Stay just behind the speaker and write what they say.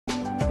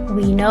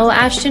We know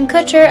Ashton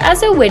Kutcher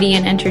as a witty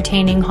and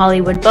entertaining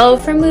Hollywood beau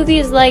from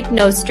movies like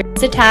No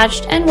Strings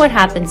Attached and What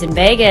Happens in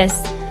Vegas.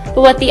 But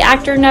what the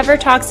actor never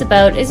talks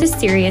about is a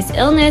serious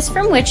illness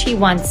from which he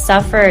once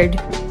suffered.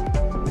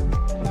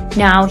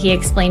 Now, he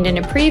explained in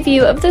a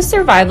preview of the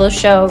survival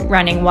show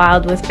Running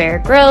Wild with Bear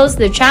Grylls: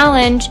 The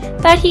Challenge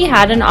that he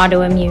had an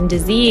autoimmune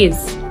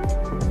disease.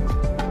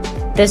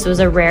 This was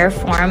a rare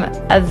form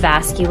of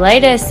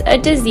vasculitis, a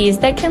disease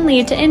that can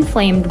lead to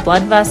inflamed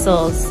blood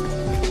vessels.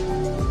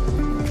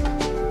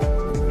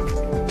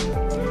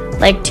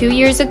 Like 2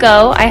 years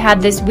ago, I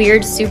had this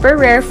weird, super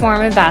rare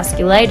form of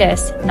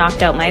vasculitis.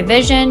 Knocked out my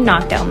vision,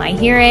 knocked out my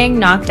hearing,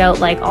 knocked out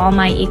like all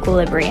my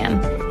equilibrium.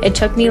 It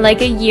took me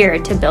like a year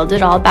to build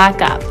it all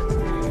back up.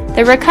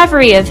 The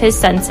recovery of his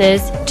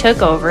senses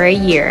took over a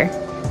year.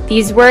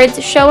 These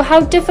words show how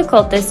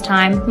difficult this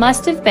time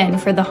must have been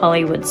for the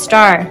Hollywood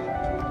star.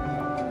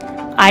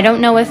 I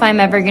don't know if I'm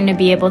ever going to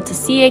be able to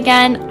see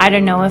again. I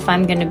don't know if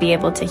I'm going to be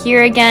able to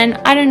hear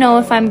again. I don't know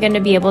if I'm going to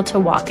be able to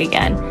walk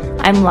again.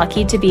 I'm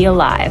lucky to be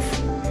alive.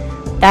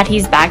 That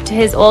he's back to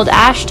his old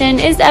Ashton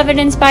is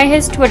evidenced by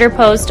his Twitter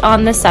post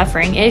on the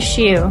suffering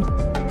issue.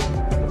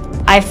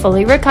 I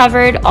fully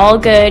recovered, all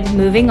good,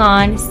 moving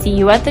on. See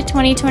you at the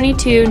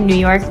 2022 New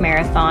York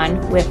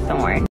Marathon with Thorn.